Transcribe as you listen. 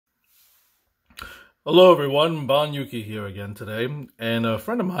Hello everyone, Yuki here again today, and a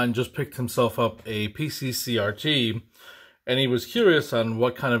friend of mine just picked himself up a PC CRT, and he was curious on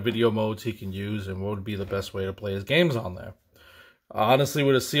what kind of video modes he can use and what would be the best way to play his games on there. Honestly,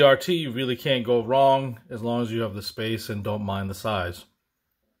 with a CRT, you really can't go wrong as long as you have the space and don't mind the size.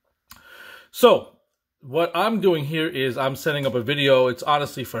 So, what I'm doing here is I'm setting up a video. It's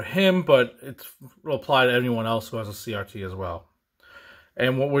honestly for him, but it will apply to anyone else who has a CRT as well.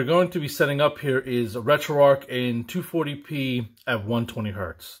 And what we're going to be setting up here is a RetroArch in 240p at 120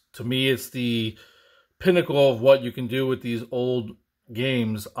 Hz. To me, it's the pinnacle of what you can do with these old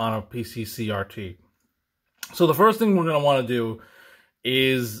games on a PC CRT. So the first thing we're going to want to do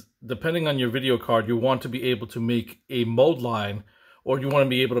is, depending on your video card, you want to be able to make a mode line, or you want to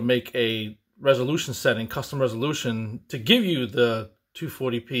be able to make a resolution setting, custom resolution, to give you the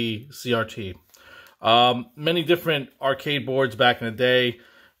 240p CRT. Many different arcade boards back in the day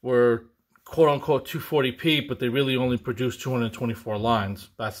were quote-unquote 240p, but they really only produced 224 lines.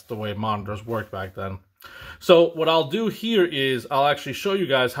 That's the way monitors worked back then. So what I'll do here is I'll actually show you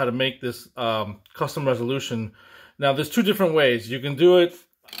guys how to make this custom resolution. Now, there's two different ways. You can do it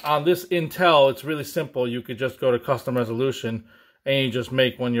on this Intel. It's really simple. You could just go to custom resolution and you just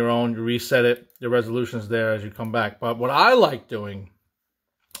make one your own. You reset it. The resolution's there as you come back. But what I like doing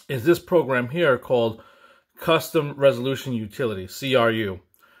is this program here called Custom Resolution Utility, CRU.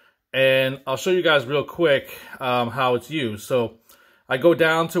 And I'll show you guys real quick how it's used. So I go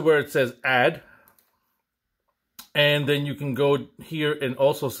down to where it says Add, and then you can go here and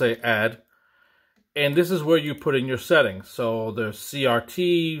also say Add. And this is where you put in your settings. So there's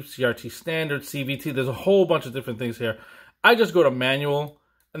CRT, CRT Standard, CVT. There's a whole bunch of different things here. I just go to Manual,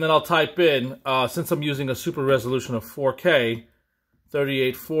 and then I'll type in, since I'm using a super resolution of 4K,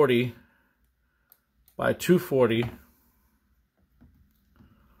 3840 by 240,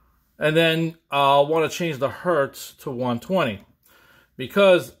 and then I'll want to change the hertz to 120,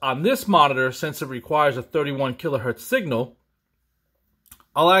 because on this monitor, since it requires a 31 kilohertz signal,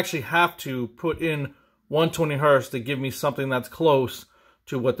 I'll actually have to put in 120 hertz to give me something that's close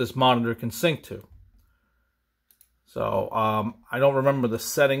to what this monitor can sync to. So I don't remember the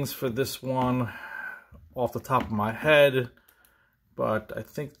settings for this one off the top of my head, but I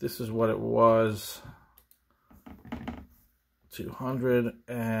think this is what it was. 200,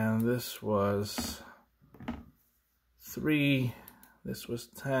 and this was 3, this was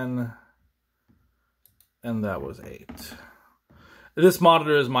 10, and that was 8. This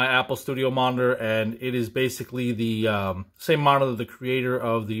monitor is my Apple Studio monitor, and it is basically the same monitor the creator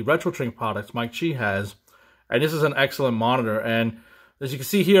of the RetroArch products, Mike Chi, has. And this is an excellent monitor. And as you can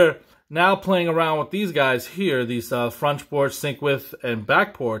see here, now playing around with these guys here, these front porch, sync width, and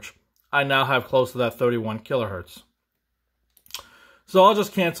back porch, I now have close to that 31 kilohertz. So I'll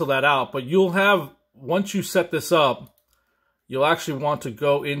just cancel that out. But you'll have, once you set this up, you'll actually want to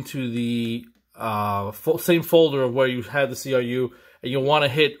go into the same folder of where you had the CRU, and you'll want to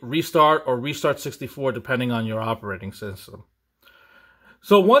hit Restart or Restart 64, depending on your operating system.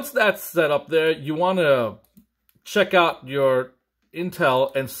 So once that's set up there, you want to check out your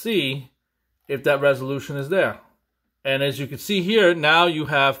Intel and see if that resolution is there. And as you can see here, now you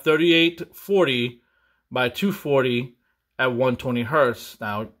have 3840 by 240 at 120 hertz.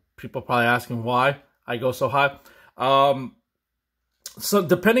 Now, people are probably asking why I go so high. So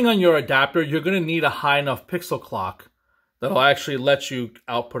depending on your adapter, you're going to need a high enough pixel clock that'll actually let you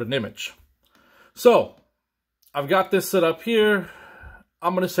output an image. So I've got this set up here.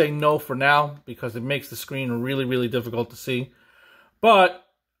 I'm going to say no for now because it makes the screen really, really difficult to see. But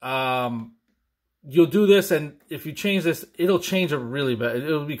you'll do this, and if you change this, it'll change it really bad.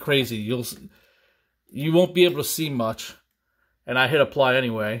 It'll be crazy. You won't be able to see much. And I hit apply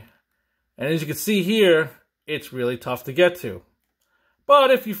anyway. And as you can see here, it's really tough to get to.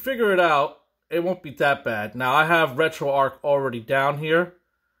 But if you figure it out, it won't be that bad. Now, I have RetroArch already down here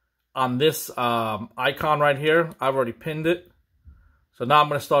on this icon right here. I've already pinned it. So now I'm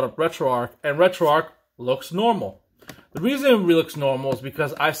going to start up RetroArch, and RetroArch looks normal. The reason it looks normal is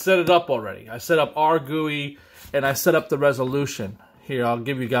because I set it up already. I set up RGUI, and I set up the resolution. Here, I'll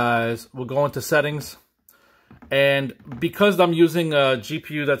give you guys, we'll go into settings. And because I'm using a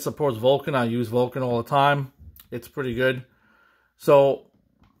GPU that supports Vulkan, I use Vulkan all the time. It's pretty good. So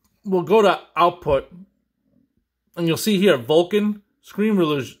we'll go to output, and you'll see here, Vulkan, screen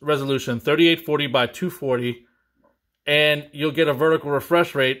resolution, 3840 by 240. And you'll get a vertical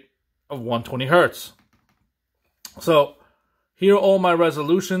refresh rate of 120 hertz. So here are all my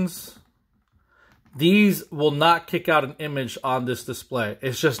resolutions. These will not kick out an image on this display.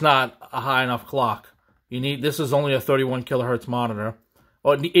 It's just not a high enough clock. This is only a 31 kilohertz monitor.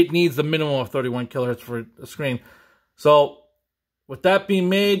 or it needs the minimum of 31 kilohertz for a screen. So with that being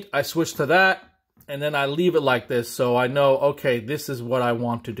made, I switch to that, and then I leave it like this, so I know, okay, this is what I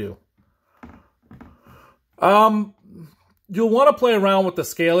want to do. You'll want to play around with the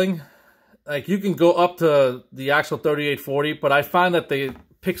scaling. Like, you can go up to the actual 3840, but I find that the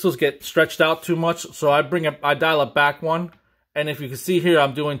pixels get stretched out too much, so I dial it back one, and if you can see here,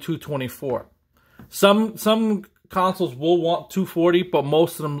 I'm doing 224. Some consoles will want 240, but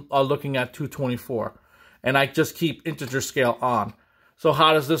most of them are looking at 224, and I just keep integer scale on. So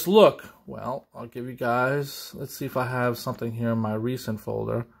how does this look? Well, I'll give you guys, let's see if I have something here in my recent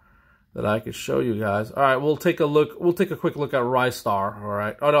folder that I could show you guys. All right, we'll take a quick look at Rystar, all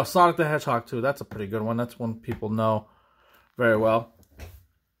right? Oh no, Sonic the Hedgehog 2, that's a pretty good one. That's one people know very well.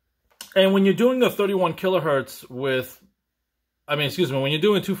 And when you're doing the 31 kilohertz with, when you're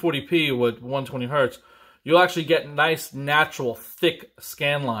doing 240p with 120 hertz, you'll actually get nice, natural, thick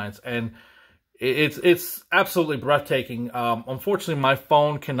scan lines, and it's absolutely breathtaking. Unfortunately, my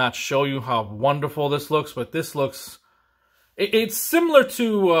phone cannot show you how wonderful this looks, but this looks, it's similar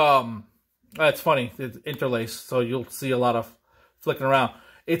to, it's funny, it's interlaced, so you'll see a lot of flicking around.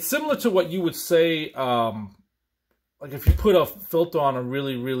 It's similar to what you would say, like if you put a filter on a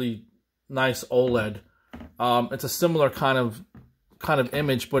really, really nice OLED. It's a similar kind of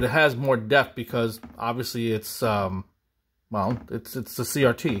image, but it has more depth because obviously it's it's the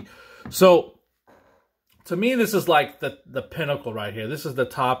CRT. So to me, this is like the pinnacle right here. This is the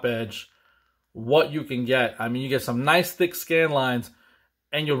top edge, what you can get. I mean, you get some nice thick scan lines,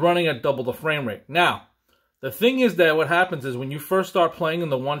 and you're running at double the frame rate. Now, the thing is that what happens is when you first start playing in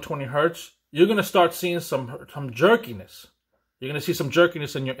the 120 hertz, you're going to start seeing some jerkiness. You're going to see some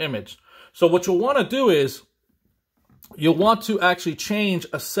jerkiness in your image. So what you'll want to do is you'll want to actually change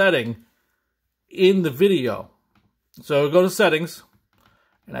a setting in the video. So go to settings,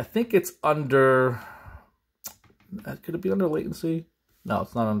 and I think it's under, could it be under latency? No,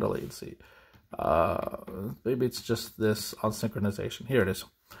 it's not under latency. Maybe it's just this on synchronization. Here it is.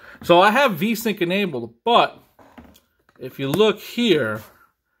 So I have VSync enabled, but if you look here,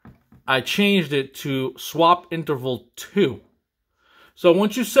 I changed it to swap interval 2. So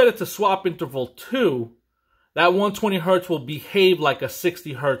once you set it to swap interval 2, that 120 hertz will behave like a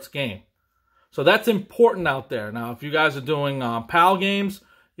 60 hertz game. So that's important out there. Now, if you guys are doing PAL games,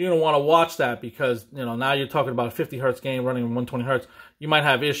 you're going to want to watch that because, you know, now you're talking about a 50 hertz game running 120 hertz. You might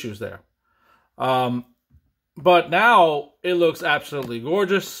have issues there. But now it looks absolutely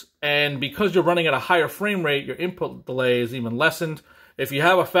gorgeous. And because you're running at a higher frame rate, your input delay is even lessened. If you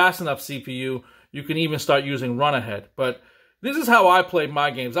have a fast enough CPU, you can even start using run ahead. But this is how I play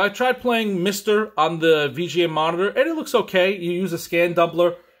my games. I tried playing Mr. on the VGA monitor, and it looks okay. You use a scan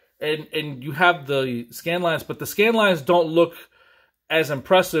doubler, and you have the scan lines, but the scan lines don't look as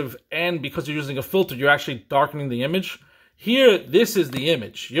impressive, and because you're using a filter, you're actually darkening the image. Here, this is the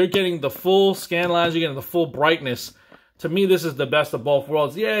image. You're getting the full scan lines, you're getting the full brightness. To me, this is the best of both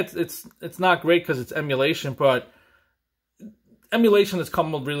worlds. Yeah, it's not great because it's emulation, but emulation has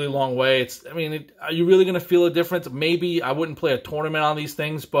come a really long way. Are you really going to feel a difference? Maybe. I wouldn't play a tournament on these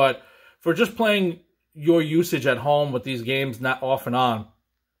things, but for just playing your usage at home with these games, not off and on,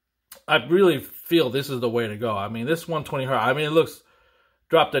 I really feel this is the way to go. I mean, this 120 hertz, it looks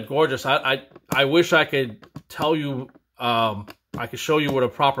drop dead gorgeous. I wish I could tell you, I could show you with a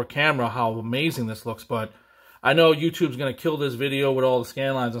proper camera how amazing this looks, but I know YouTube's going to kill this video with all the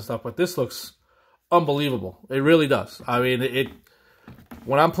scan lines and stuff, but this looks unbelievable. It really does. I mean,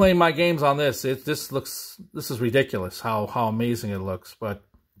 when I'm playing my games on this, this is ridiculous how amazing it looks. But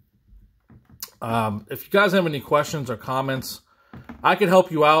if you guys have any questions or comments, I could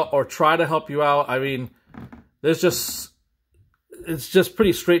help you out or try to help you out. I mean, it's just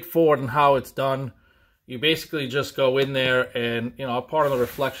pretty straightforward in how it's done. You basically just go in there and, you know, part of the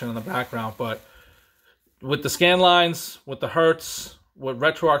reflection in the background, but with the scan lines, with the hertz, with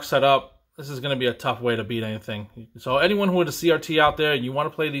RetroArch set up, this is going to be a tough way to beat anything. So anyone who has a CRT out there and you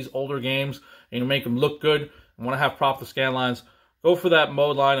want to play these older games and you make them look good and want to have proper scan lines, go for that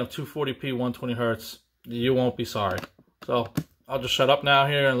mode line of 240p, 120 hertz. You won't be sorry. So I'll just shut up now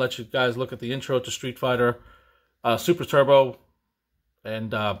here and let you guys look at the intro to Street Fighter Super Turbo.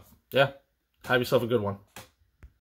 And yeah, have yourself a good one.